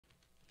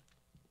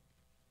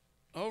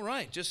All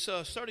right, just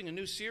starting a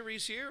new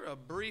series here, a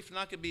brief,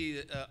 not going to be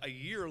a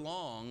year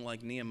long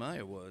like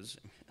Nehemiah was.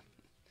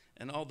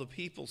 And all the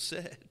people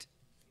said.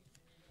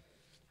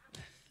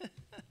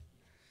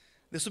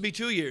 This will be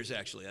 2 years,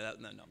 actually. No,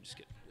 I'm just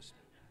kidding.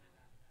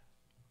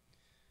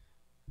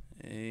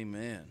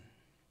 Amen.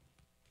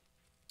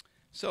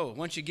 So,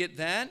 once you get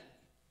that,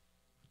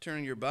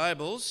 turn your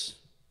Bibles.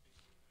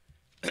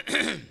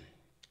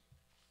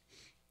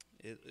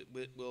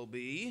 It will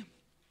be...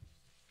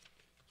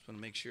 Just want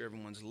to make sure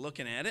everyone's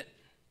looking at it.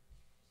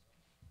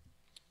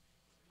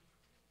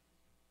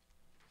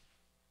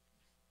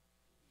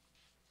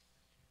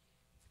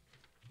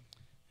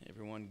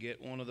 Everyone get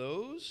one of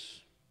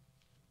those.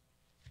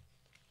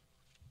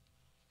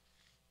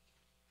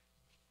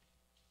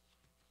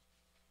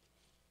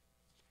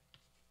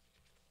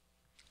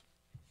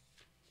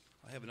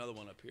 I have another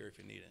one up here if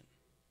you need it.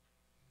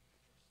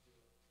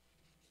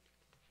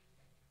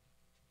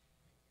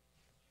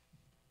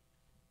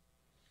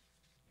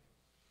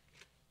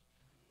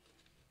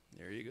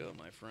 There you go,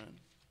 my friend.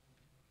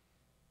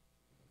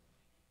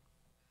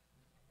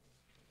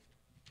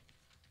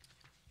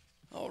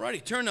 All righty,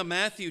 turn to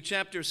Matthew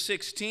chapter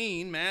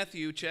 16.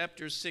 Matthew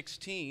chapter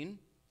 16.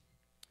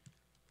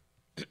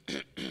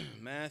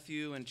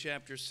 Matthew and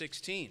chapter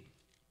 16.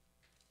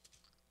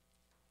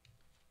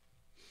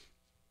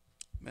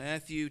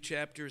 Matthew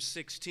chapter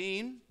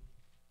 16.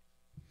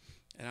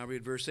 And I'll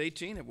read verse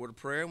 18, a word of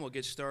prayer, and we'll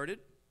get started.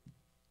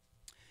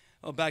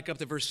 I'll back up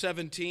to verse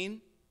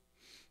 17.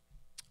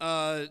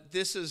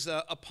 This is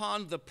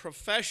upon the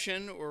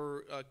profession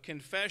or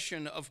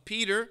confession of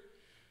Peter.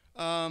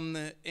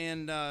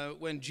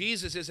 When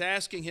Jesus is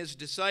asking his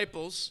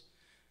disciples,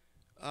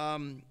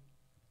 whom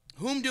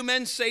do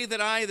men say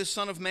that I, the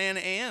Son of Man,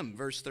 am?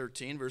 Verse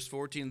 13, verse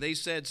 14, they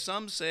said,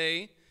 some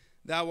say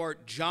thou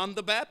art John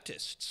the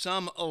Baptist,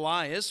 some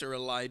Elias or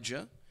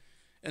Elijah,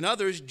 and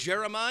others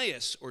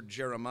Jeremias or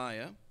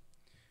Jeremiah,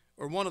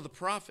 or one of the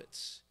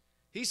prophets.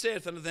 He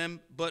saith unto them,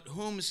 but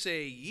whom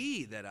say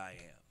ye that I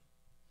am?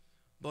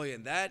 Boy,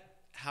 and that,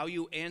 how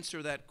you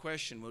answer that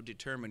question will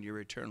determine your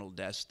eternal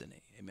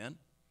destiny. Amen?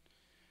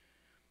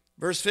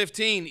 Verse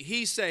 15,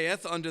 he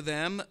saith unto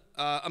them,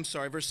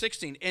 verse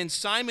 16, and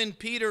Simon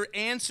Peter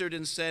answered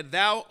and said,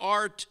 thou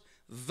art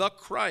the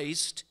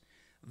Christ,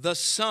 the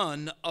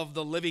Son of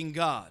the living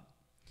God.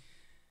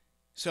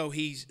 So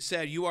he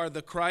said, you are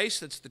the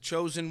Christ, that's the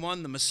chosen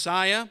one, the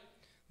Messiah,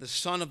 the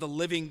Son of the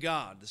living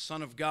God, the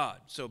Son of God.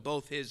 So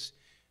both his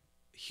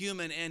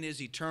human and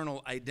his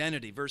eternal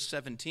identity. Verse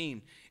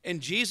 17, and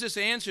Jesus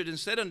answered and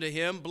said unto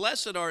him,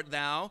 blessed art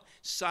thou,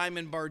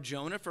 Simon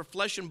Bar-Jonah, for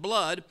flesh and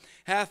blood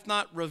hath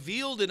not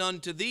revealed it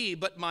unto thee,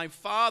 but my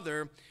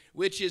Father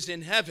which is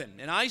in heaven.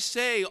 And I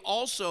say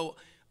also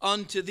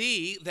unto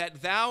thee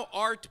that thou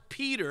art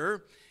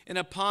Peter, and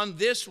upon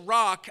this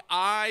rock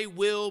I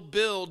will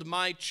build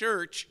my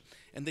church,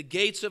 and the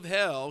gates of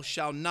hell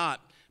shall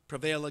not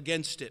prevail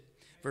against it.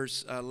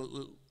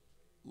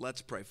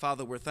 Let's pray.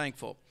 Father, we're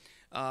thankful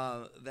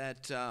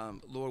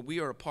Lord,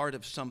 we are a part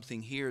of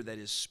something here that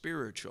is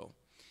spiritual.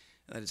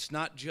 That it's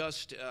not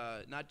just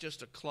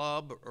a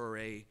club or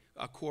a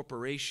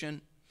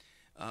corporation,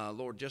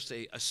 Lord, just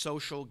a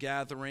social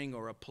gathering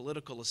or a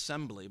political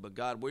assembly. But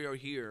God, we are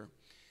here,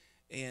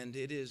 and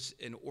it is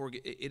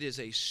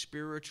a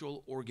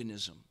spiritual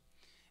organism,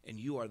 and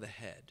you are the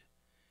head.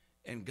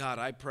 And God,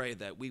 I pray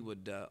that we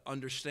would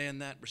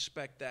understand that,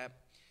 respect that,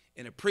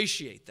 and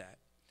appreciate that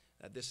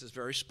this is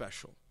very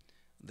special.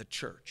 The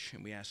church,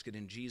 and we ask it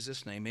in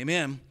Jesus' name,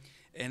 amen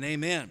and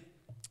amen.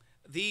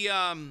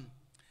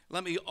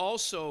 Let me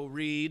also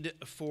read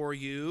for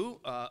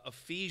you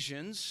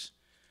Ephesians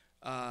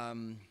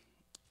in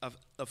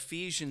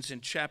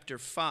chapter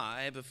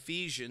 5.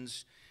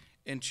 Ephesians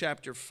in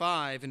chapter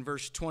 5 in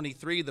verse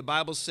 23, the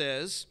Bible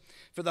says,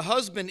 for the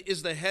husband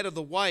is the head of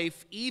the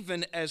wife,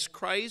 even as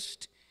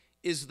Christ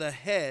is the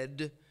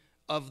head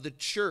of the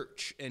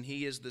church, and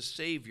he is the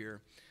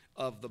Savior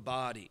of the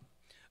body.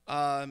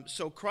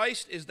 So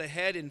Christ is the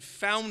head and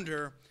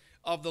founder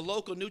of the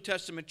local New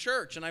Testament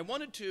church. And I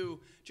wanted to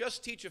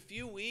just teach a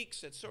few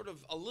weeks. It's sort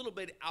of a little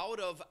bit out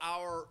of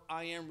our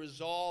I Am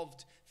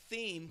Resolved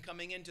theme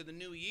coming into the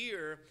new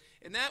year.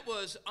 And that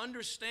was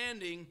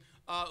understanding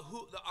a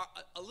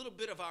little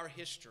bit of our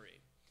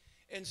history.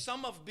 And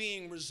some of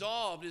being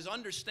resolved is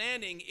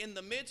understanding in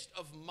the midst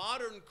of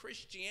modern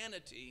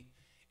Christianity,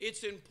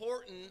 it's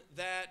important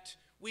that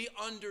we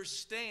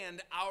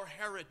understand our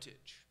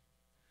heritage.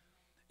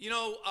 You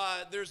know,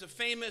 there's a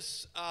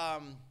famous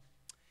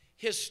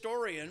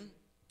historian,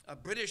 a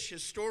British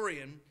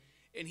historian,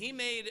 and he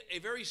made a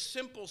very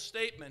simple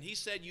statement. He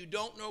said, you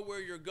don't know where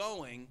you're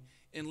going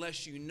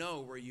unless you know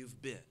where you've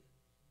been.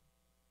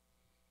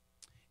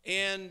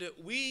 And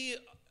we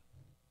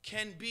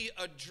can be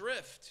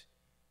adrift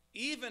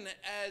even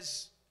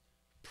as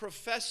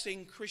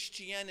professing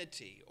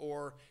Christianity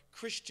or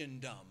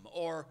Christendom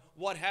or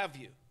what have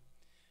you.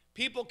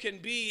 People can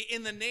be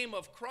in the name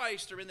of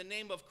Christ or in the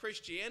name of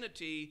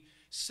Christianity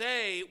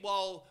say,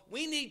 well,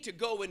 we need to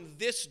go in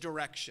this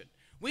direction.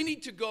 We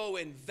need to go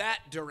in that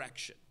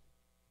direction.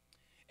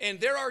 And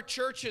there are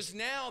churches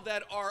now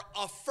that are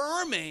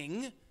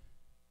affirming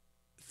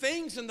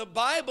things in the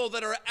Bible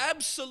that are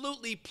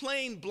absolutely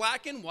plain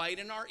black and white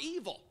and are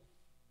evil.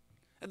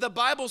 The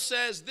Bible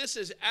says this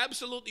is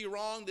absolutely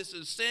wrong. This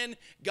is sin.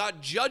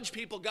 God judged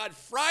people. God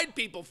fried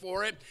people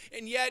for it.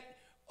 And yet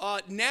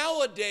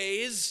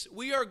nowadays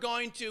we are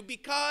going to,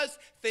 because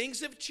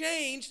things have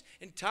changed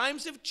and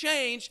times have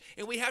changed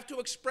and we have to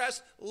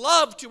express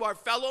love to our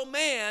fellow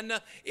man,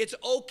 it's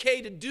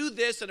okay to do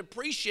this and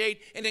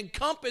appreciate and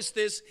encompass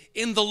this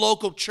in the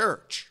local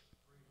church.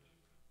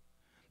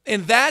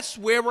 And that's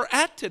where we're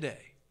at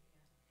today.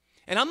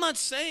 And I'm not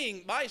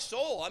saying my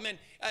soul.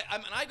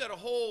 I got a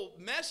whole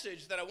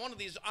message that one of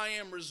these I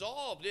am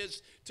resolved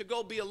is to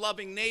go be a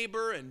loving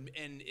neighbor and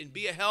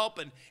be a help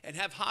and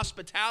have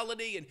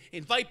hospitality and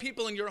invite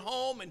people in your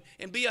home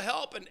and be a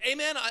help. And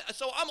amen.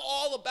 So I'm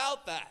all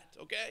about that,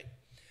 okay?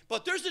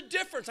 But there's a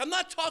difference. I'm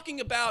not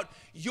talking about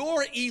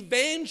your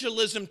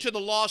evangelism to the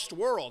lost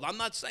world. I'm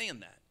not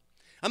saying that.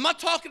 I'm not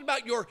talking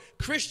about your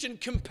Christian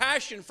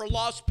compassion for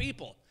lost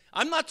people.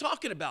 I'm not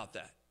talking about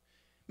that.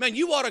 Man,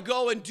 you ought to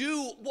go and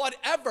do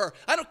whatever.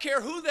 I don't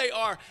care who they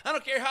are. I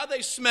don't care how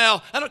they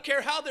smell. I don't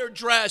care how they're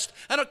dressed.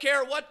 I don't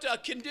care what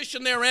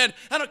condition they're in.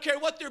 I don't care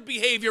what their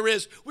behavior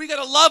is. We got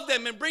to love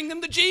them and bring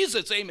them to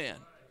Jesus. Amen.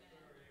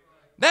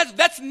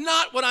 That's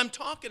not what I'm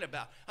talking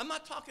about. I'm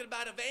not talking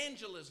about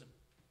evangelism.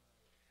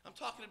 I'm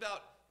talking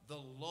about the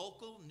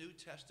local New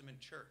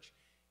Testament church.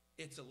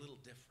 It's a little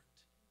different.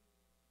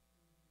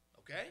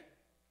 Okay?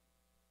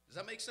 Does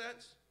that make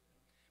sense?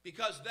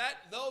 Because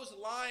those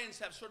lines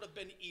have sort of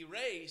been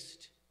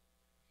erased,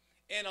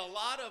 and a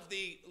lot of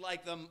the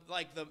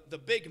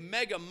big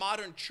mega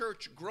modern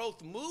church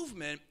growth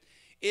movement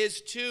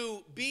is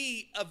to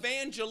be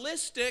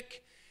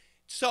evangelistic.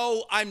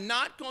 So I'm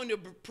not going to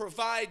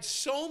provide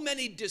so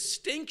many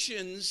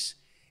distinctions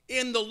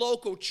in the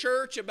local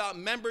church about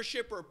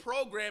membership or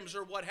programs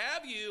or what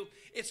have you.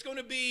 It's going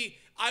to be,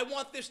 I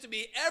want this to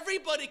be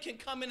everybody can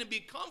come in and be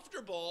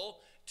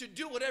comfortable to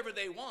do whatever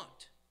they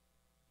want.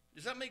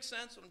 Does that make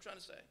sense, what I'm trying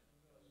to say?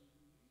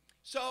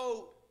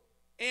 So,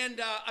 and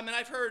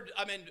I've heard,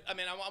 I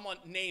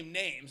won't name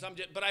names,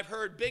 but I've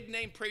heard big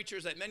name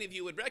preachers that many of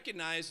you would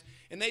recognize,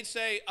 and they'd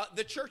say,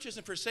 the church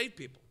isn't for saved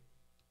people.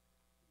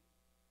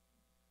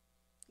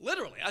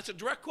 Literally, that's a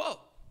direct quote.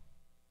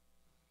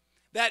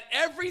 That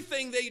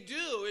everything they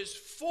do is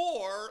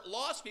for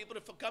lost people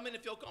to come in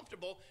and feel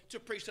comfortable to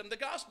preach them the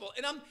gospel.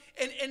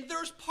 And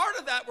there's part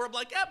of that where I'm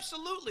like,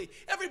 absolutely,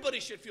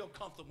 everybody should feel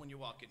comfortable when you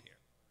walk in here.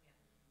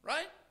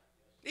 Right?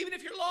 Even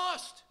if you're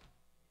lost.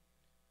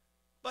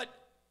 But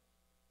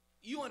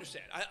you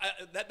understand.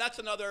 That's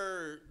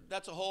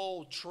a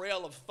whole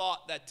trail of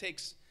thought that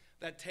takes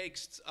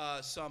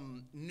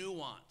some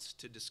nuance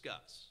to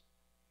discuss.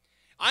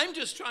 I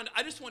just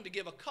wanted to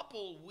give a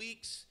couple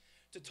weeks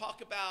to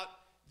talk about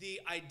the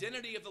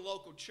identity of the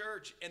local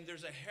church, and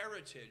there's a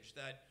heritage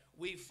that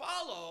we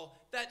follow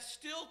that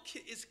still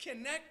is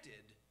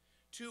connected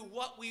to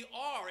what we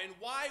are and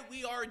why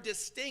we are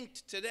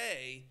distinct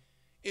today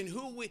in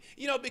who we,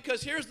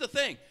 because here's the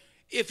thing.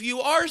 If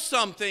you are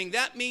something,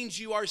 that means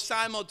you are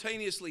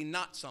simultaneously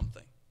not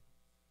something.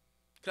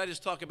 Could I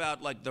just talk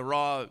about like the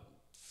raw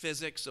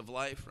physics of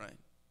life, right?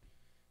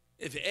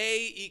 If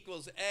A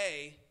equals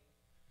A,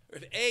 or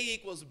if A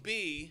equals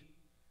B,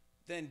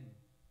 then,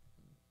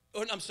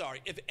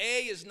 if A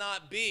is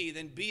not B,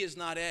 then B is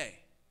not A,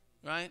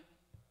 right?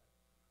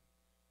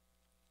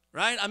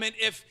 Right? I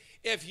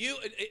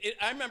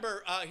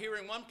remember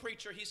hearing one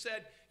preacher, he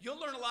said, you'll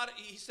learn a lot.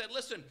 He said,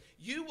 listen,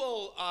 you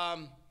will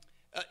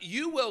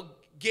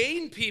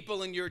gain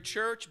people in your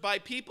church by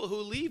people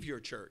who leave your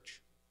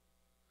church.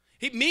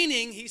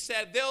 Meaning, he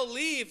said, they'll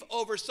leave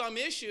over some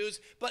issues,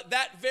 but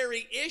that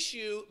very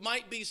issue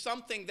might be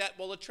something that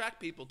will attract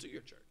people to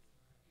your church.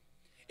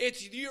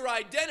 It's your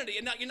identity.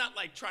 And you're not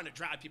like trying to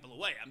drive people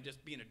away. I'm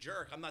just being a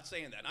jerk. I'm not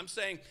saying that. I'm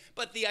saying,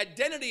 but the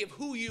identity of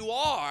who you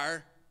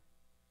are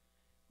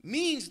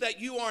means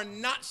that you are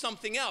not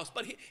something else.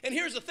 And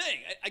here's the thing.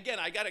 Again,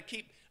 I got to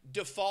keep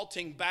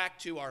defaulting back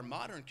to our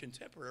modern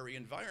contemporary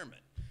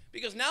environment.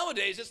 Because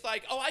nowadays it's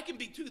like, I can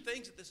be two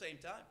things at the same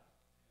time.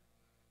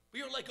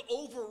 We are like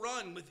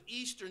overrun with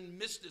Eastern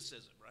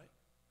mysticism, right?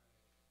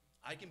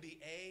 I can be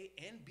A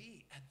and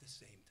B at the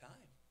same time.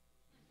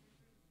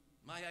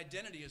 My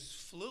identity is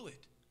fluid.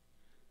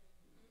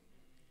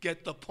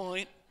 Get the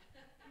point?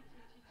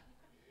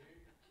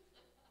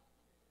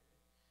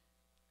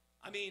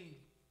 I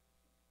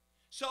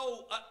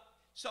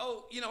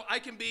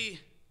can be,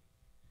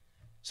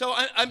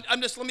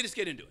 let me just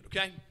get into it,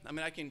 okay?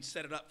 I can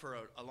set it up for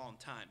a long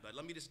time, but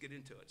let me just get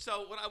into it.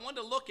 So what I want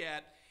to look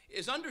at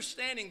is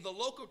understanding the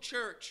local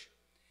church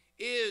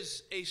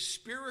is a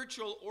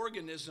spiritual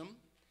organism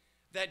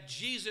that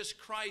Jesus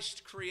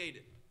Christ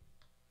created.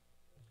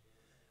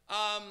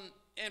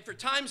 And for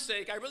time's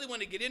sake, I really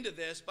want to get into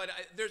this, but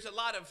there's a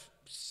lot of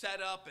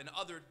setup and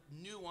other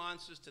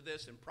nuances to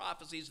this and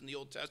prophecies in the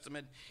Old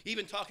Testament,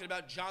 even talking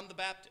about John the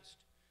Baptist.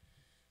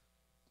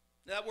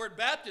 That word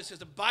Baptist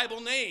is a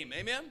Bible name,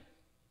 amen?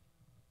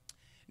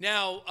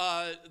 Now,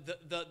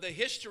 the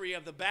history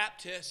of the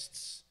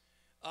Baptists,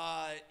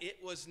 it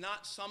was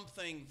not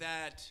something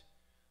that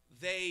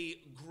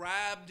they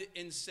grabbed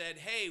and said,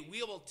 hey,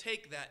 we will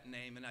take that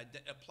name and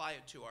apply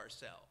it to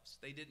ourselves.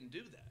 They didn't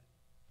do that.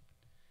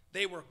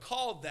 They were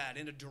called that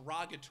in a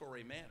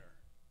derogatory manner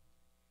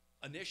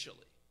initially.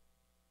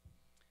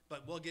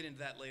 But we'll get into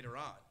that later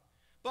on.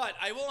 But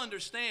I will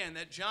understand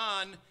that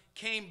John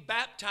came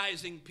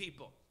baptizing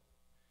people.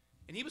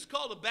 And he was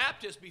called a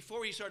Baptist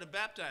before he started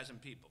baptizing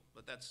people.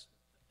 But that's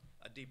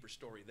a deeper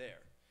story there.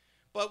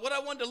 But what I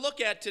wanted to look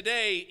at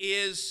today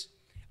is,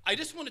 I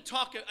just want to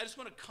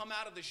come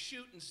out of the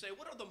chute and say,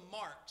 what are the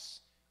marks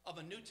of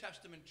a New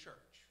Testament church?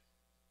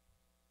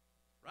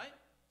 Right?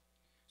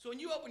 So when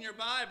you open your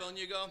Bible and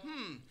you go,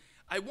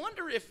 I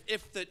wonder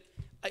if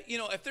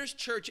there's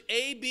church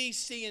A, B,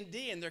 C, and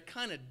D, and they're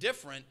kind of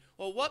different.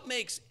 Well, what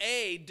makes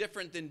A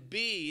different than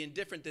B and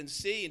different than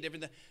C and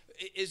different than?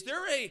 Is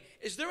there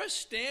a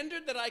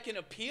standard that I can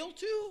appeal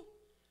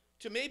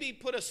to maybe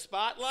put a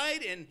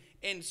spotlight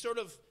and sort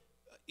of,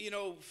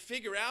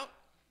 figure out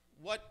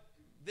what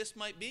this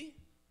might be?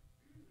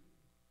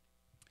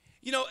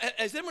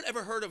 Has anyone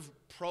ever heard of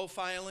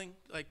profiling,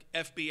 like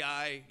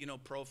FBI,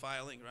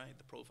 profiling, right?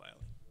 The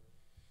profiling.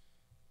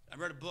 I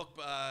read a book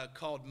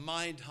called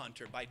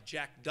Mindhunter by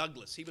Jack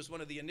Douglas. He was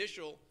one of the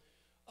initial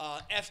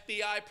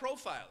FBI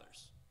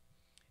profilers.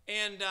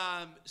 And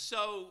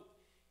so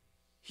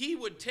he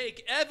would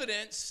take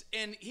evidence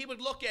and he would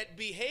look at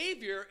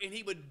behavior and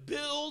he would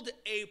build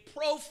a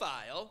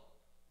profile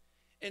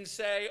and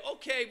say,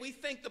 okay, we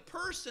think the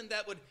person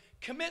that would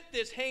commit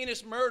this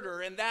heinous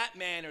murder in that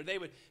manner, they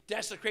would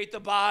desecrate the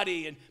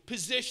body and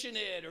position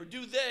it or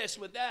do this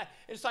with that.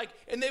 It's like,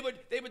 and they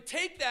would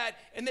take that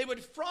and they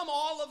would, from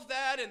all of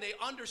that and the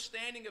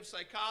understanding of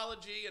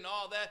psychology and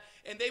all that,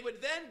 and they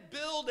would then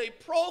build a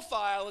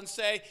profile and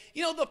say,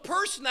 the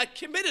person that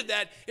committed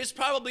that is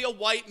probably a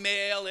white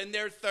male in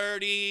their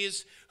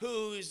 30s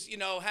who's,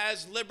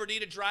 has liberty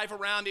to drive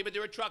around, maybe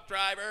they're a truck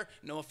driver.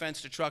 No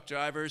offense to truck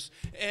drivers.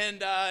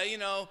 And,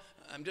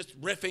 I'm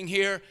just riffing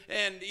here,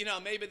 and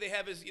maybe they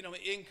have his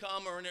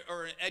income or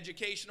an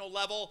educational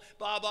level,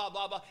 blah blah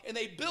blah blah, and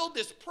they build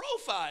this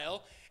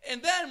profile,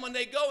 and then when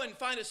they go and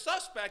find a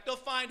suspect, they'll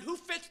find who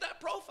fits that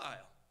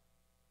profile.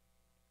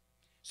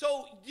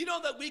 So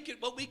that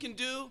what we can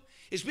do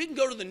is we can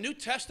go to the New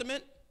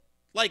Testament,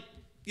 like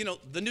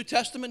the New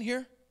Testament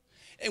here,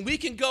 and we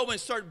can go and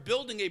start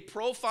building a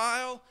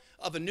profile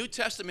of a New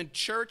Testament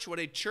church,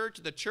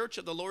 the church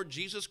of the Lord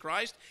Jesus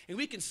Christ, and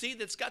we can see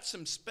that it's got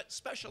some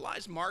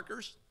specialized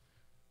markers.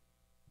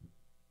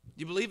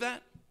 You believe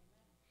that?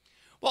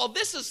 Well,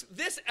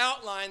 this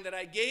outline that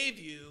I gave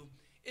you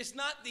is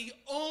not the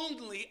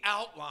only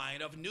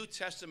outline of New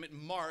Testament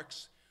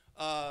marks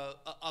of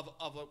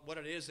what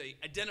it is,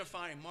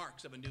 identifying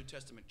marks of a New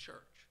Testament church.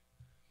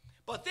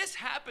 But this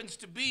happens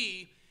to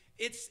be,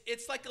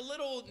 it's like a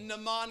little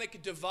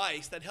mnemonic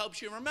device that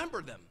helps you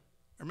remember them.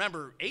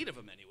 Remember 8 of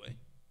them anyway.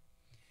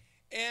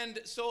 And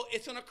so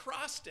it's an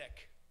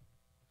acrostic.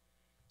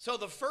 So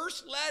the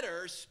first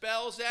letter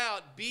spells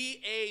out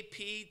Baptists,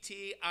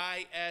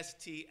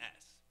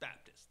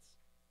 Baptists.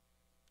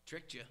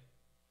 Tricked you.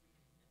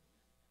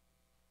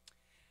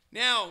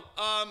 Now,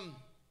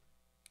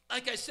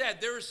 like I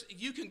said,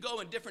 you can go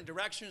in different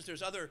directions.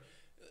 There's other,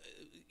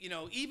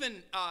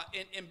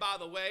 and by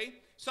the way,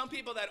 some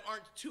people that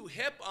aren't too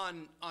hip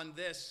on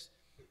this,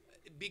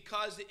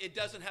 because it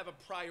doesn't have a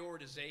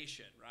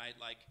prioritization, right?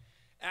 Like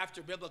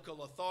after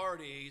biblical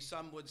authority,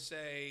 some would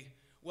say,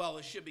 well,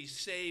 it should be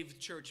saved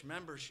church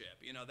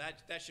membership.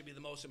 That should be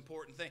the most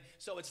important thing.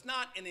 So it's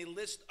not in a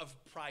list of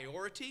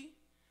priority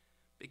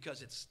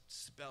because it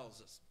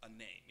spells a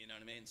name, you know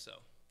what I mean?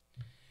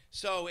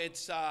 So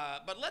it's,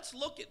 but let's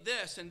look at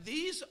this. And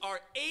these are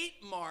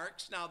 8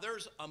 marks. Now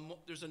there's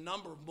a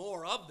number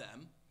more of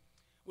them,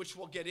 which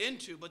we'll get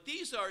into, but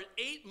these are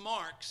 8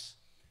 marks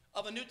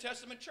of a New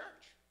Testament church.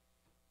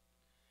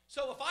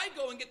 So if I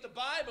go and get the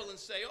Bible and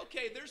say,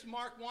 okay, there's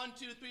Mark 1,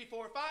 2, 3,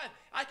 4, 5,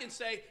 I can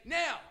say,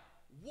 now,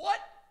 what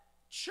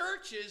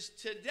churches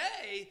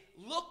today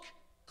look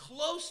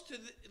close to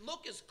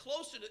as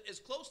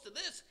close to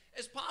this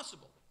as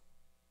possible?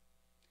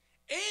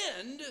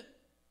 And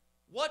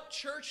what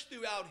church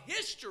throughout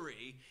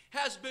history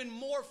has been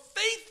more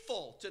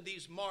faithful to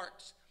these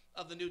marks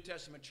of the New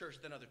Testament church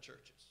than other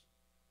churches?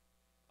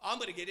 I'm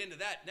going to get into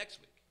that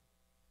next week.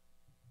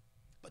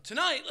 But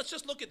tonight, let's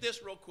just look at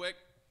this real quick.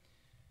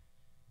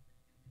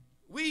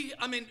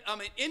 I'm an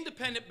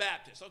independent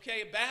Baptist,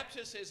 okay?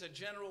 Baptist is a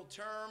general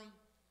term,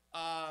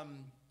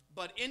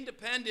 but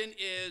independent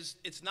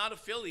it's not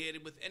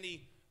affiliated with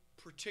any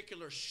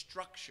particular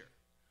structure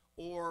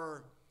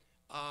or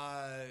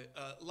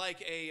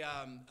like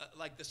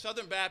the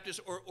Southern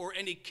Baptist or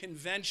any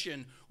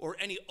convention or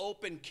any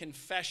open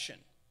confession,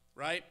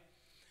 right?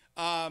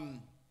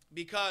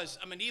 Because,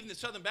 even the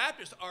Southern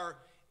Baptists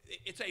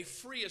it's a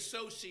free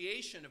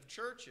association of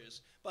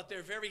churches, but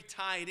they're very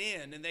tied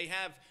in, and they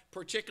have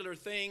particular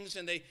things,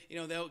 and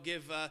they'll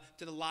give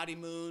to the Lottie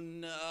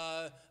Moon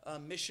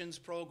missions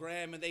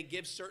program, and they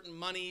give certain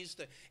monies.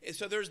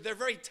 So they're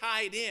very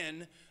tied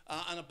in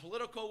on a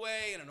political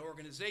way, in an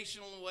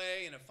organizational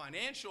way, in a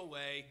financial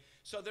way.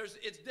 So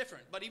it's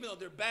different. But even though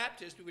they're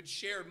Baptist, we would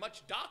share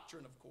much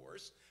doctrine, of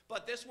course.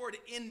 But this word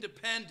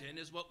independent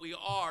is what we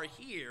are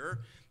here.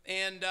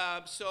 And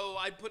so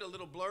I put a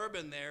little blurb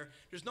in there.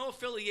 There's no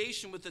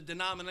affiliation with the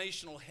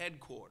denominational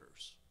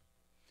headquarters.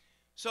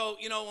 So,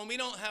 when we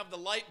don't have the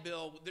light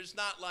bill, there's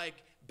not like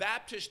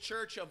Baptist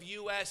Church of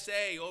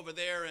USA over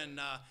there in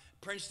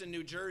Princeton,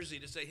 New Jersey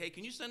to say, hey,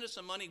 can you send us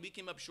some money? We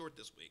came up short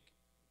this week.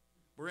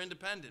 We're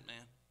independent,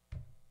 man.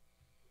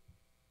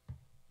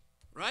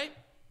 Right?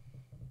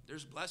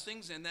 There's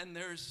blessings, and then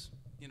there's,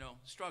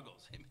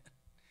 struggles. Amen.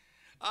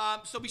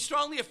 So we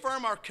strongly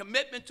affirm our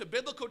commitment to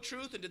biblical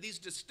truth and to these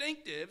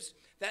distinctives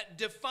that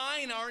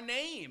define our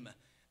name.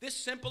 This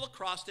simple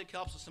acrostic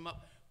helps us sum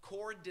up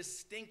core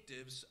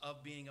distinctives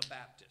of being a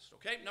Baptist.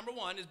 Okay, number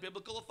one is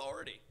biblical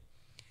authority.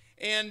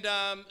 And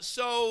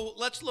so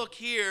let's look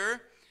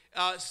here,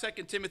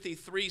 2 Timothy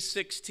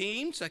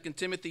 3:16. 2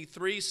 Timothy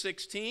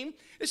 3:16.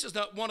 This is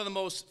one of the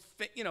most,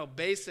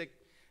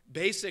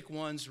 basic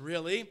ones,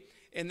 really.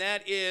 And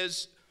that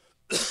is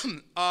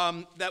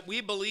that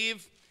we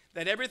believe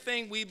that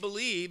everything we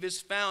believe is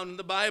found in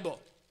the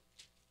Bible.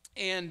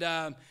 And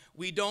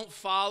we don't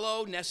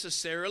follow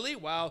necessarily,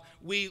 while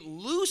we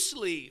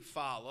loosely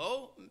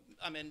follow.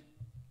 I mean,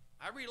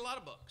 I read a lot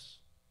of books.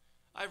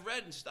 I've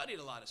read and studied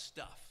a lot of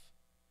stuff.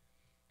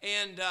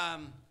 And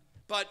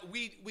but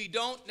we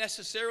don't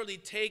necessarily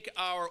take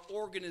our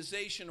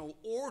organizational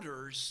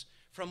orders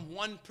from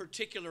one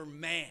particular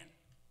man,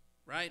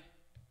 right?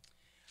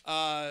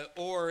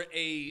 Or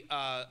a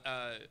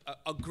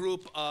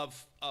group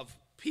of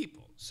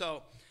people.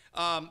 So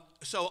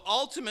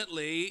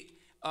ultimately,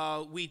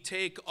 we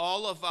take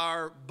all of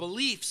our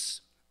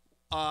beliefs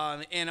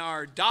and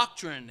our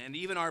doctrine and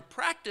even our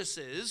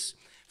practices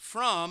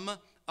from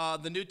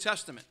the New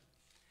Testament,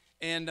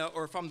 and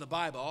or from the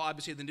Bible.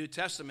 Obviously, the New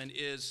Testament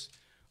is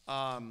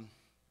the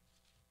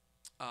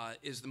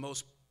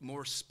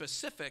more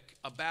specific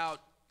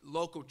about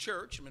local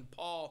church. I mean,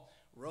 Paul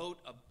wrote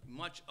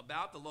much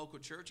about the local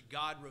church.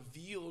 God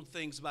revealed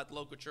things about the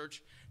local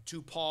church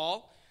to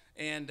Paul.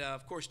 And,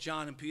 of course,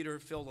 John and Peter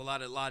filled a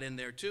lot in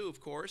there, too,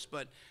 of course.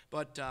 But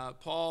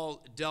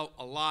Paul dealt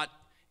a lot.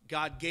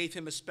 God gave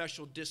him a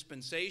special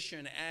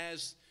dispensation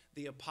as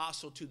the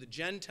apostle to the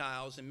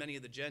Gentiles, and many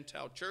of the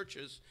Gentile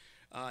churches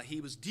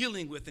he was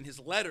dealing with in his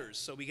letters.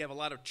 So we have a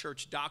lot of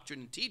church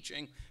doctrine and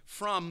teaching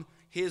from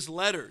his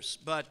letters.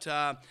 But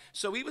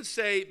so we would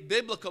say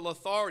biblical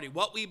authority.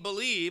 What we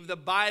believe, the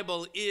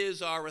Bible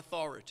is our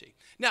authority.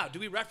 Now, do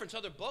we reference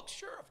other books?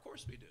 Sure, of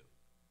course we do.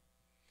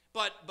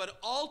 But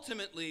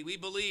ultimately, we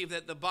believe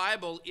that the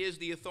Bible is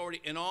the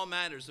authority in all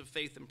matters of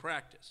faith and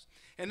practice.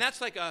 And that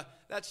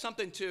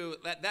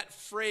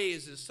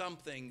phrase is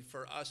something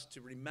for us to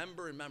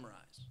remember and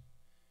memorize.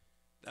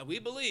 That we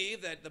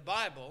believe that the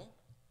Bible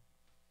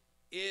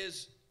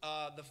is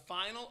the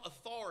final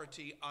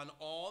authority on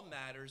all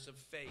matters of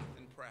faith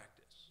and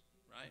practice,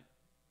 right?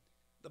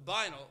 The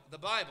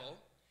Bible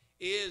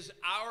is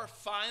our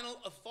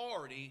final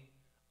authority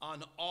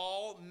on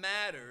all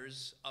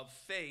matters of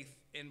faith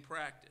and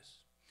practice.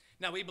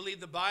 Now, we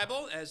believe the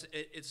Bible, as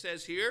it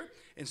says here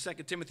in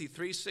 2 Timothy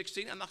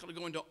 3:16. I'm not going to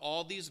go into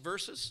all these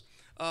verses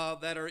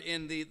that are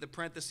in the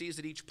parentheses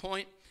at each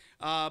point,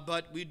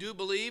 but we do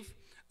believe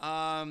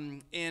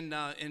in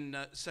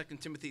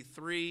 2 Timothy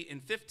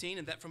 3:15,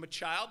 and that from a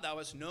child thou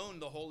hast known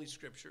the Holy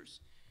Scriptures,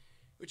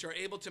 which are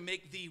able to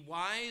make thee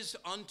wise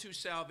unto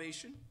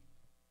salvation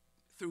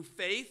through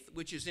faith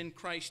which is in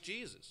Christ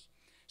Jesus.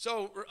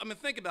 So, I mean,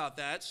 think about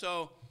that.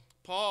 So,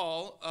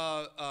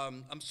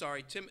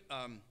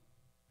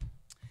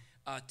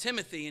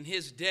 Timothy, in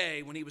his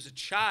day, when he was a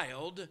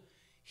child,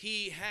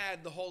 he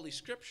had the Holy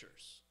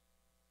Scriptures,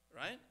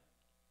 right?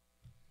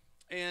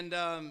 And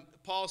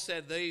Paul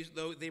said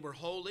though they were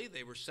holy,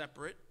 they were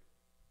separate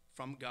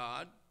from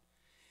God,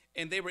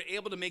 and they were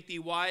able to make thee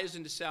wise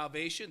into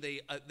salvation.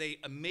 They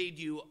made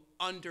you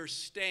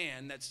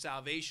understand that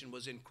salvation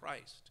was in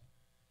Christ,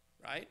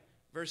 right?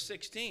 Verse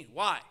 16,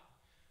 why?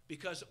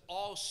 Because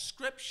all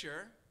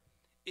Scripture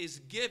is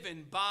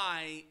given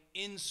by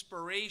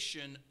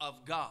inspiration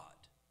of God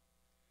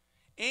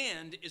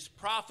and is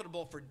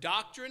profitable for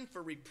doctrine,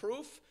 for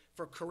reproof,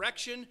 for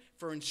correction,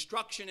 for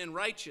instruction in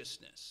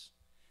righteousness,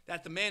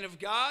 that the man of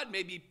God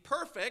may be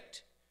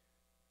perfect,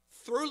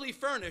 thoroughly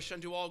furnished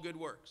unto all good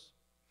works.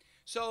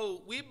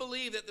 So we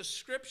believe that the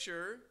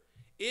Scripture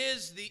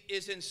is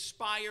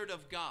inspired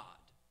of God,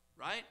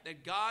 right?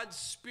 That God's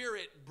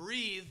Spirit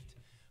breathed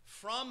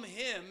from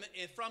him,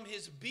 from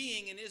his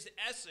being and his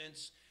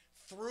essence,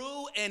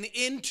 through and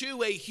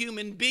into a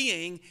human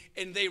being,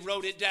 and they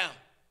wrote it down.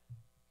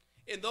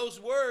 And those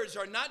words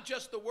are not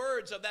just the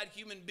words of that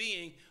human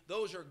being,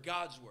 those are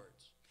God's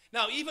words.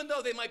 Now, even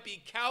though they might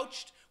be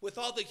couched with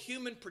all the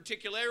human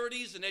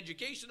particularities and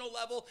educational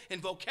level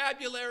and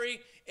vocabulary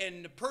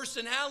and the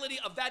personality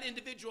of that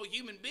individual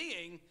human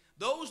being,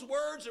 those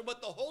words are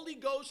what the Holy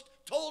Ghost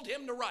told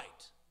him to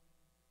write.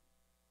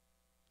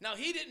 Now,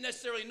 he didn't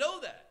necessarily know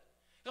that.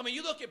 I mean,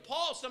 you look at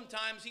Paul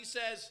sometimes, he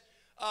says,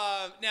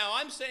 now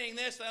I'm saying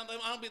this, I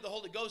don't believe the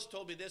Holy Ghost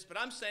told me this, but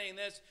I'm saying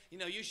this,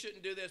 you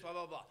shouldn't do this, blah,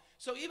 blah, blah.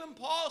 So even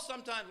Paul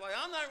sometimes,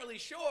 I'm not really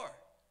sure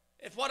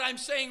if what I'm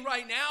saying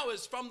right now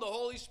is from the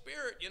Holy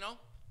Spirit,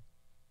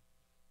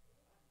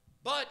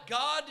 But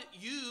God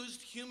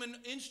used human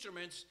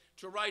instruments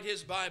to write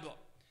his Bible.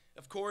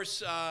 Of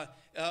course,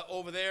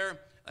 over there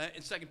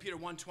in 2 Peter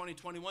 1, 20,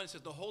 21, it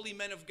says, the holy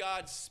men of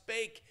God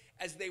spake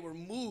as they were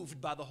moved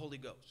by the Holy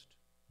Ghost.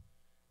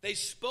 They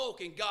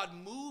spoke and God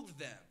moved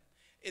them.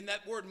 And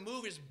that word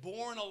move is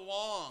borne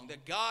along,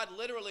 that God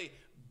literally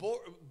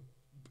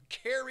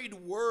carried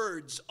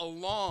words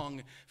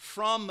along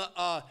from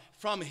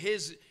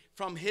his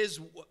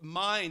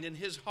mind and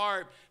his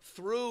heart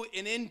through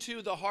and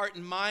into the heart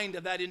and mind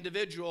of that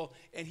individual,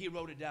 and he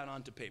wrote it down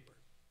onto paper.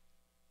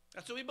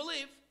 That's what we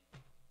believe.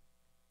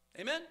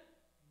 Amen?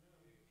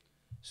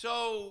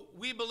 So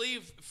we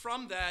believe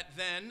from that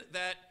then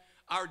that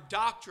our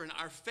doctrine,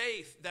 our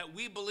faith, that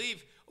we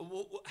believe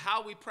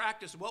how we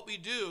practice, what we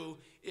do,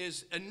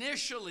 is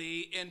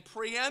initially and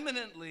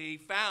preeminently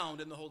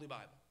found in the Holy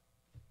Bible.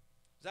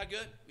 Is that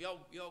good? You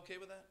okay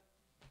with that?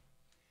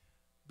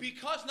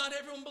 Because not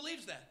everyone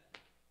believes that.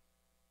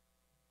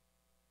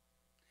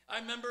 I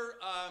remember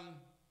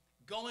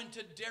going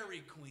to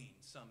Dairy Queen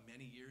some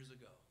many years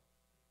ago.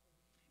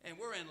 And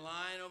we're in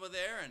line over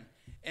there,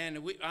 and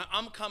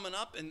I'm coming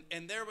up,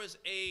 and there was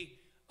a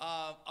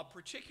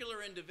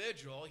particular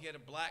individual. He had a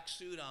black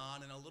suit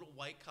on and a little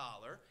white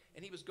collar,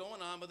 and he was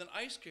going on with an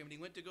ice cream, and he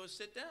went to go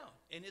sit down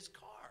in his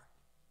car.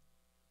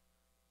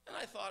 And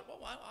I thought, well,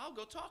 I'll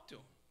go talk to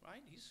him,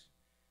 right? He's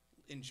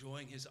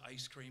enjoying his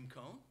ice cream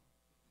cone.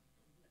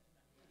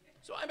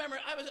 So I remember,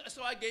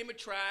 I gave him a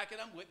track,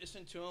 and I'm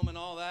witnessing to him and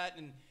all that,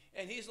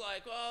 and he's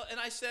like, well, and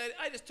I said,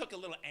 I just took a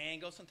little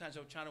angle. Sometimes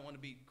I was trying to want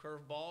to be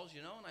curveballs,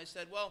 and I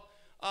said, well,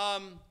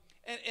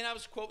 and I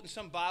was quoting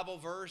some Bible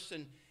verse,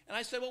 and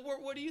I said, well,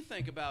 what do you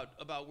think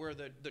about where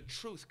the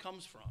truth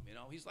comes from?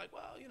 He's like,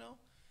 well,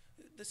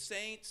 the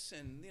saints,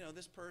 and,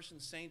 this person,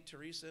 Saint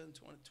Teresa in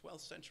the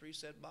 12th century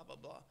said blah, blah,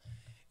 blah.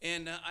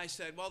 And I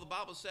said, well, the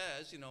Bible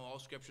says, all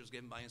Scripture is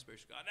given by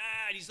inspiration of God.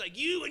 And he's like,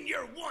 you and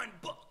your one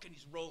book. And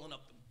he's rolling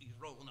up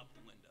the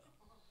window.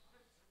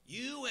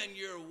 You and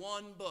your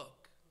one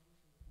book.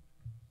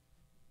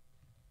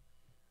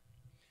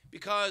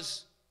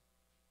 Because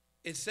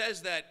it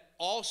says that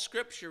all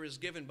Scripture is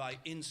given by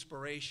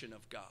inspiration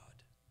of God.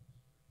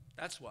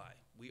 That's why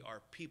we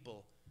are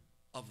people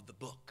of the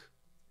book.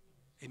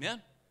 Amen?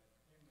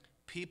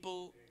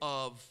 People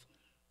of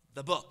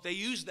the book. They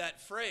used that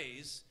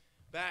phrase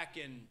back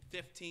in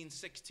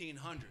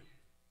 1600.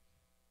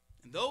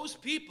 And those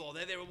people,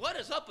 they were, what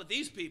is up with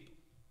these people?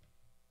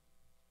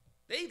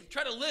 They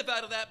try to live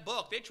out of that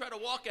book. They try to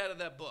walk out of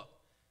that book.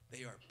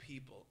 They are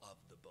people of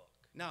the book.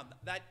 Now,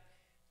 that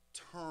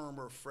term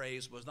or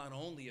phrase was not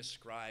only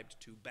ascribed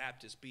to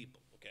Baptist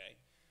people, okay?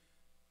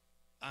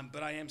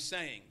 But I am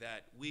saying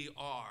that we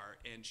are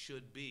and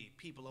should be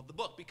people of the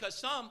book,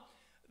 because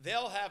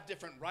they'll have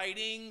different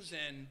writings,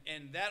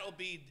 and that'll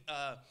be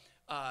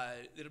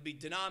it'll be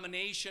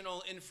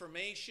denominational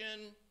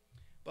information,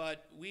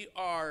 but we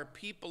are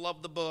people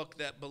of the book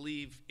that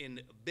believe in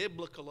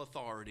biblical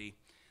authority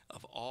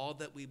of all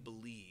that we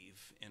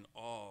believe and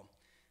all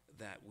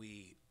that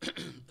we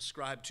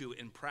ascribe to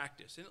and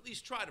practice, and at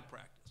least try to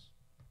practice.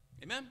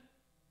 Amen?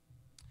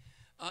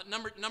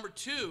 Number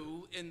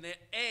two in the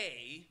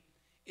A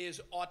is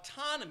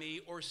autonomy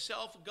or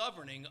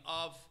self-governing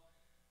of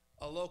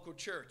a local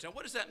church. Now,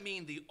 what does that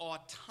mean, the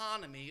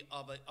autonomy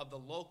of the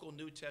local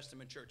New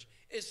Testament church?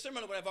 It's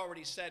similar to what I've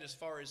already said as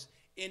far as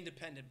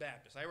independent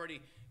Baptists. I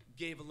already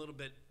gave a little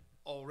bit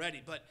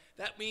already, but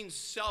that means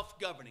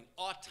self-governing,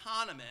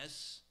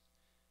 autonomous,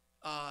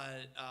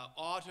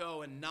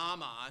 auto and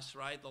nomos,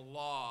 right, the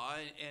law,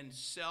 and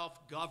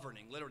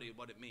self-governing, literally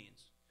what it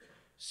means.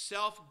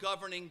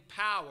 Self-governing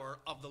power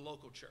of the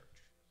local church.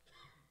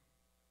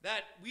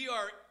 That we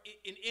are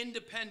an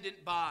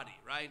independent body,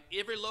 right?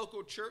 Every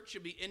local church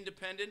should be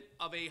independent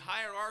of a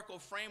hierarchical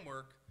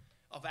framework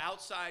of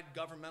outside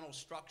governmental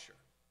structure.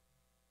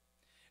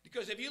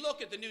 Because if you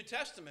look at the New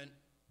Testament,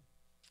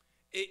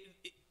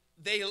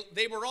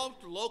 they were all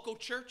local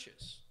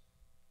churches.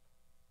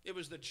 It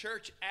was the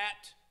church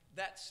at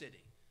that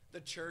city,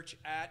 the church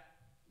at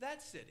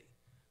that city,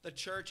 the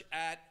church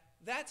at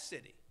that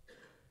city.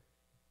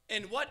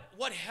 And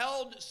what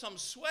held some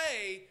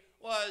sway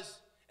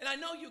was, and I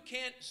know you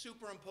can't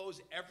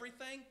superimpose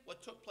everything,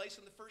 what took place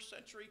in the first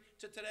century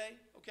to today,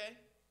 okay?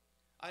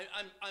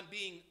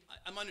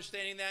 I'm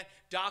understanding that.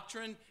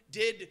 Doctrine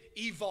did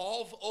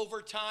evolve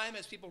over time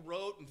as people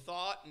wrote and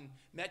thought and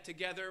met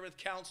together with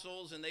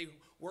councils and they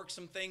worked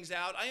some things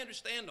out. I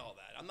understand all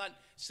that. I'm not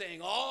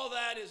saying all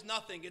that is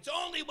nothing. It's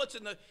only what's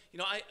in the,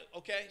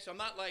 okay? So I'm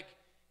not like,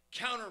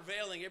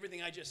 countervailing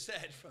everything I just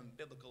said from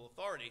biblical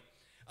authority.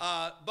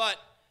 But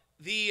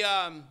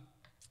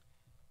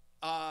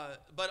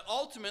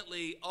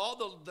ultimately, all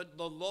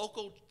the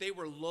local, they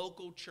were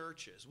local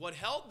churches. What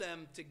held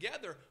them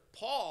together,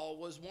 Paul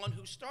was one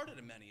who started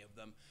many of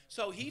them.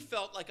 So he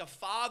felt like a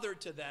father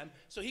to them.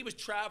 So he would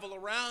travel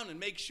around and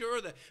make sure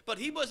that, but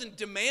he wasn't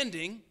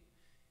demanding.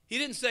 He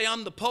didn't say,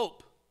 I'm the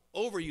Pope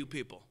over you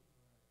people.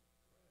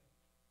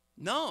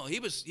 No, he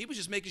was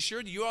just making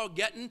sure that you're all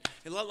getting,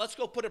 and let's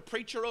go put a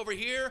preacher over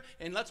here,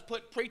 and let's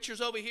put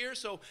preachers over here.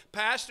 So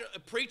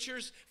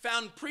preachers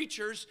found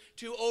preachers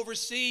to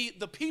oversee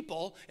the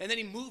people, and then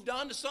he moved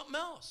on to something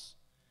else.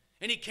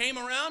 And he came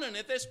around, and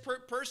if this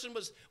person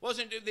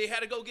wasn't, they had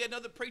to go get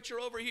another preacher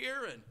over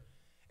here,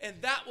 and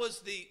that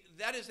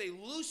is a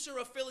looser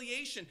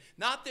affiliation,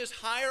 not this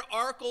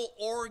hierarchical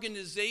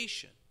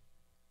organization.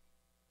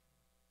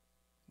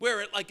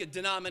 Where like a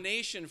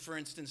denomination, for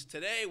instance,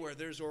 today, where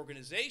there's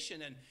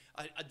organization, and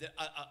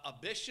a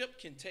bishop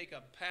can take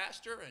a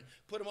pastor and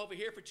put him over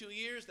here for 2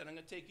 years, then I'm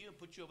going to take you and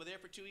put you over there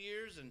for 2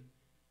 years,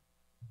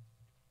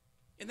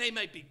 and they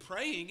might be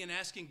praying and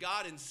asking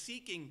God and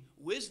seeking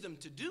wisdom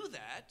to do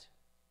that,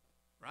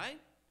 right?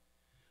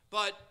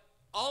 But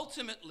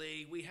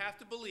ultimately, we have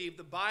to believe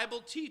the Bible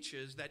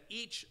teaches that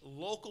each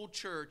local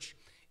church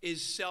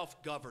is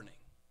self-governing.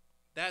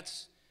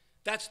 That's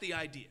the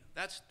idea.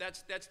 That's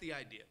the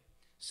idea.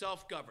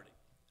 Self-governing.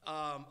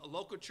 A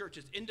local church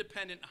is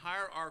independent,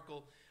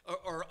 hierarchical,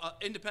 or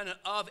independent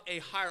of a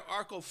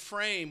hierarchical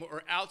frame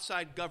or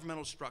outside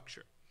governmental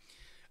structure.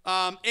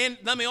 And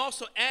let me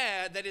also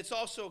add that it's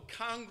also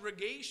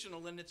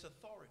congregational in its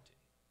authority.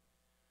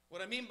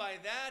 What I mean by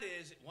that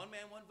is one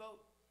man, one vote.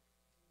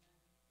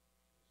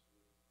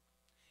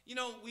 You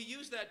know, we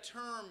use that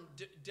term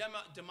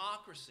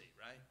democracy,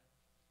 right?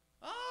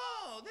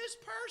 Oh, this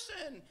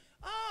person,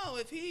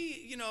 if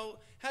he,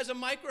 has a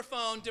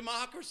microphone,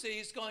 democracy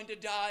is going to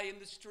die in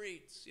the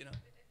streets,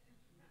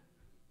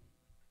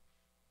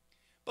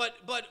 But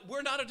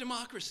we're not a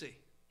democracy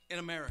in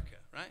America,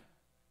 right?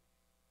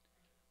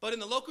 But in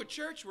the local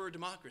church, we're a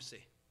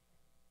democracy.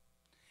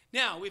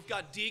 Now, we've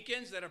got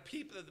deacons that are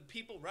people that the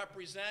people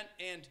represent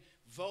and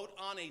vote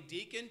on a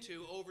deacon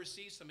to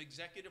oversee some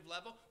executive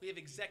level. We have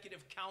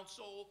executive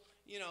council,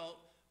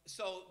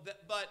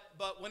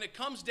 but when it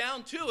comes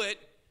down to it,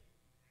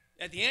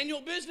 at the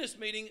annual business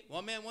meeting,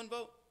 one man, one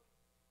vote.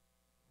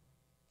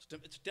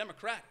 It's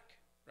democratic,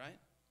 right?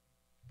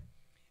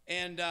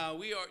 And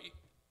we are,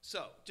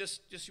 so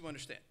just you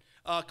understand.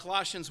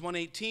 Colossians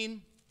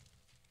 1:18.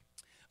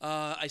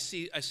 I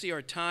see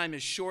our time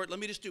is short. Let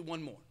me just do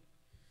one more.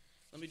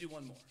 We'll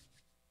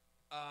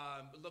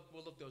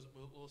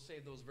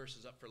save those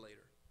verses up for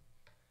later.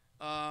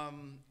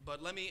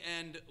 But let me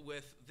end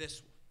with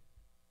this one.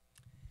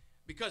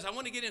 Because I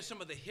want to get into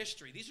some of the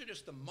history. These are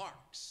just the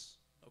marks,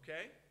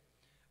 okay?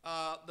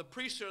 The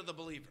priesthood of the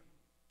believer.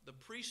 The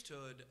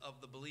priesthood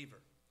of the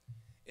believer.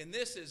 And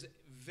this is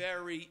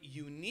very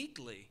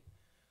uniquely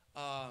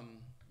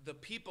the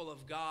people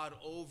of God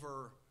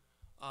over,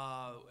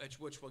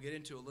 which we'll get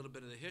into a little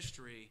bit of the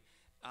history,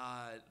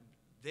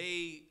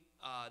 they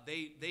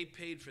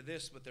paid for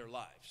this with their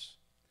lives.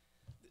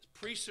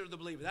 Priesthood of the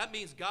believer. That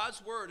means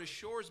God's word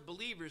assures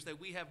believers that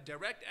we have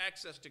direct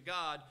access to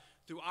God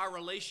through our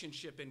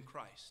relationship in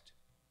Christ.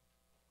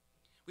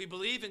 We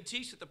believe and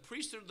teach that the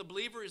priesthood of the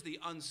believer is the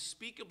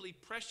unspeakably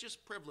precious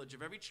privilege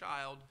of every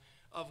child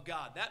of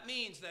God. That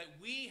means that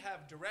we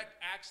have direct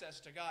access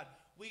to God.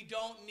 We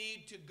don't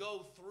need to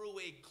go through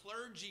a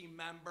clergy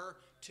member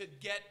to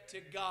get to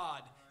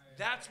God.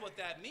 That's what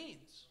that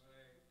means.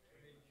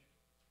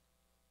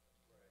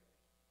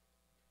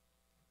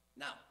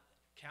 Now,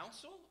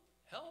 counsel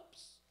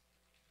helps.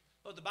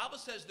 But the Bible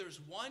says there's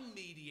one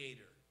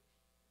mediator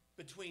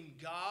between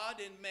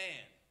God and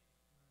man,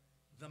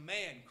 the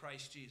man,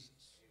 Christ Jesus.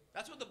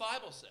 That's what the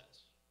Bible says.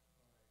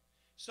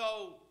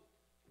 So,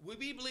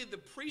 we believe the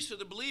priest of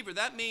the believer.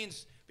 That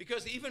means,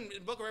 because even in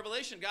the book of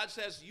Revelation, God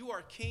says, you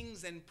are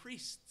kings and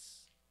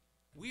priests.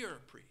 We are a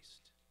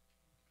priest.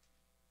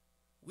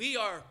 We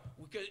are,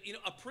 because,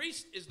 a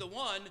priest is the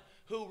one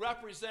who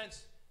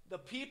represents the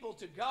people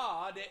to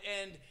God,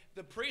 and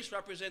the priest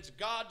represents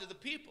God to the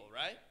people,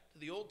 right? To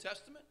the Old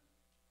Testament.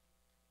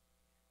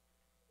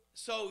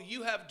 So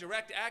you have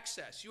direct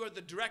access. You are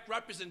the direct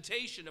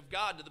representation of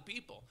God to the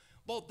people.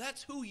 Well,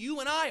 that's who you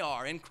and I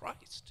are in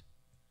Christ.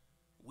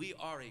 We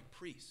are a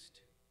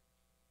priest.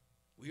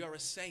 We are a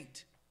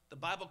saint. The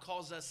Bible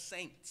calls us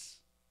saints.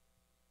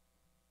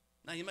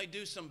 Now, you might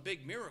do some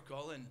big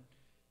miracle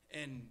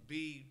and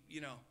be,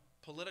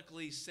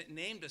 politically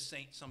named a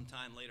saint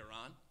sometime later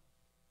on,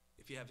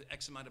 if you have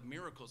X amount of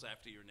miracles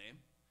after your name.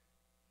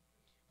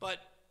 But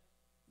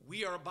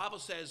the Bible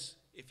says,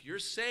 if you're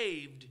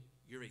saved,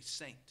 you're a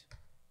saint.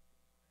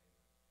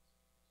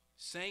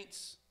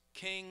 Saints,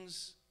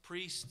 kings,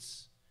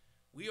 priests,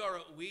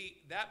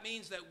 that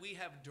means that we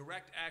have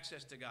direct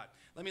access to God.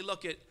 Let me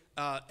look at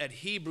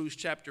Hebrews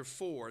chapter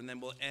 4, and then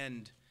we'll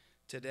end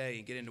today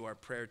and get into our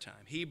prayer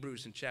time.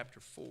 Hebrews in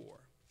chapter 4.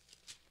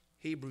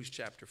 Hebrews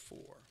chapter 4.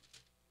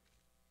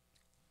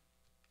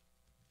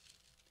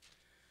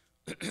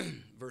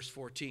 verse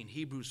 14,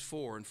 Hebrews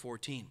 4 and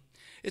 14.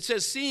 It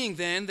says, seeing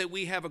then that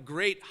we have a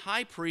great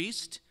high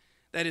priest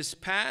that is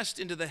passed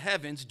into the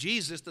heavens,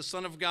 Jesus, the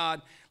Son of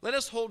God, let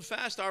us hold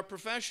fast our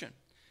profession.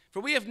 For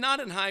we have not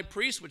an high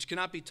priest which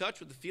cannot be touched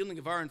with the feeling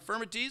of our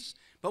infirmities,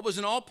 but was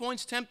in all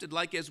points tempted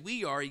like as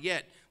we are,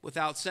 yet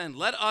without sin.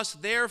 Let us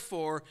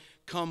therefore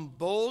come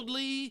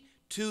boldly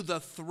to the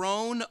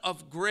throne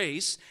of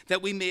grace,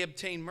 that we may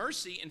obtain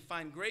mercy and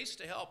find grace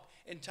to help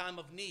in time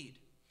of need.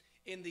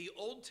 In the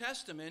Old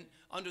Testament,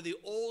 under the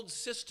old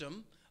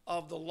system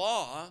of the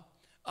law,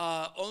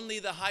 only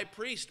the high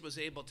priest was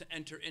able to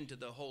enter into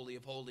the Holy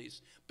of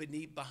Holies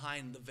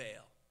behind the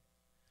veil.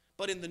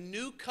 But in the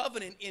new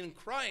covenant in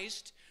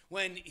Christ,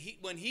 when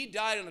he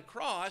died on the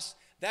cross,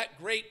 that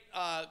great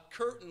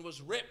curtain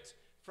was ripped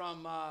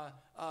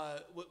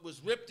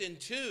was ripped in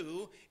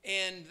two,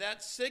 and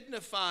that's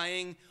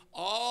signifying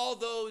all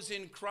those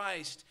in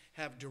Christ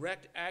have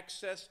direct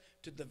access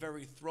to the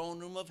very throne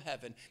room of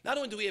heaven. Not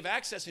only do we have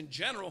access in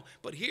general,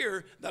 but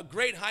here the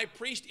great high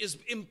priest is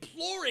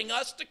imploring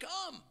us to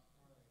come.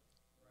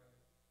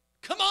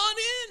 Come on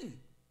in.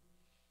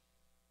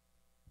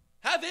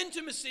 Have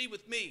intimacy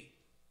with me.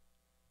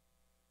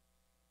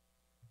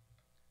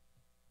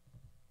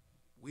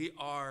 We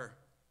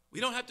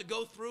don't have to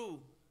go through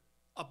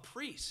a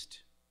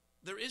priest.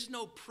 There is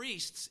no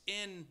priests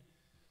in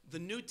the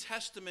New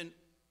Testament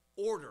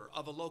order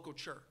of a local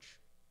church.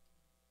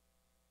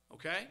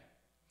 Okay?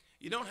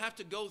 You don't have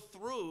to go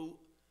through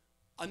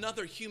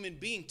another human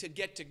being to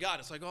get to God.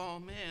 It's like, oh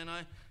man,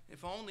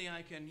 if only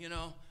I can,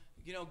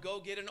 go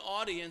get an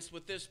audience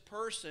with this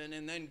person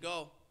and then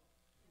go.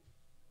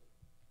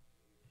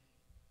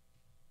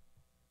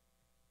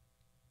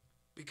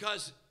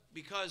 Because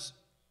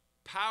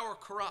power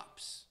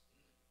corrupts.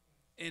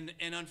 And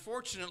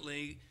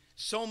unfortunately,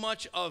 so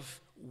much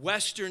of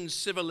Western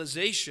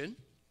civilization,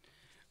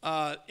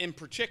 in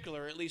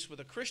particular, at least with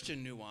a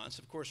Christian nuance,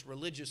 of course,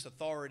 religious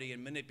authority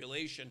and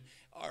manipulation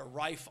are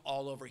rife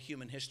all over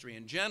human history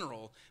in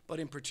general, but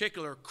in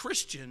particular,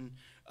 Christian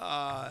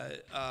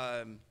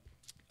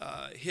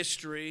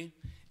history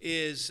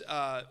is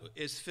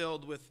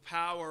filled with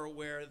power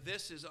where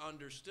this is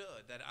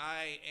understood, that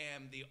I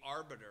am the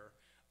arbiter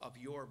of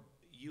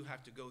you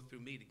have to go through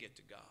me to get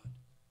to God.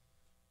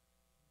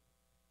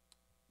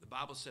 The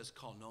Bible says,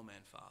 call no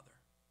man father.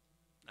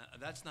 Now,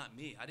 that's not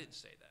me. I didn't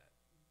say that.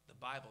 The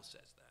Bible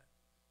says that.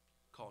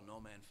 Call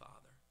no man father.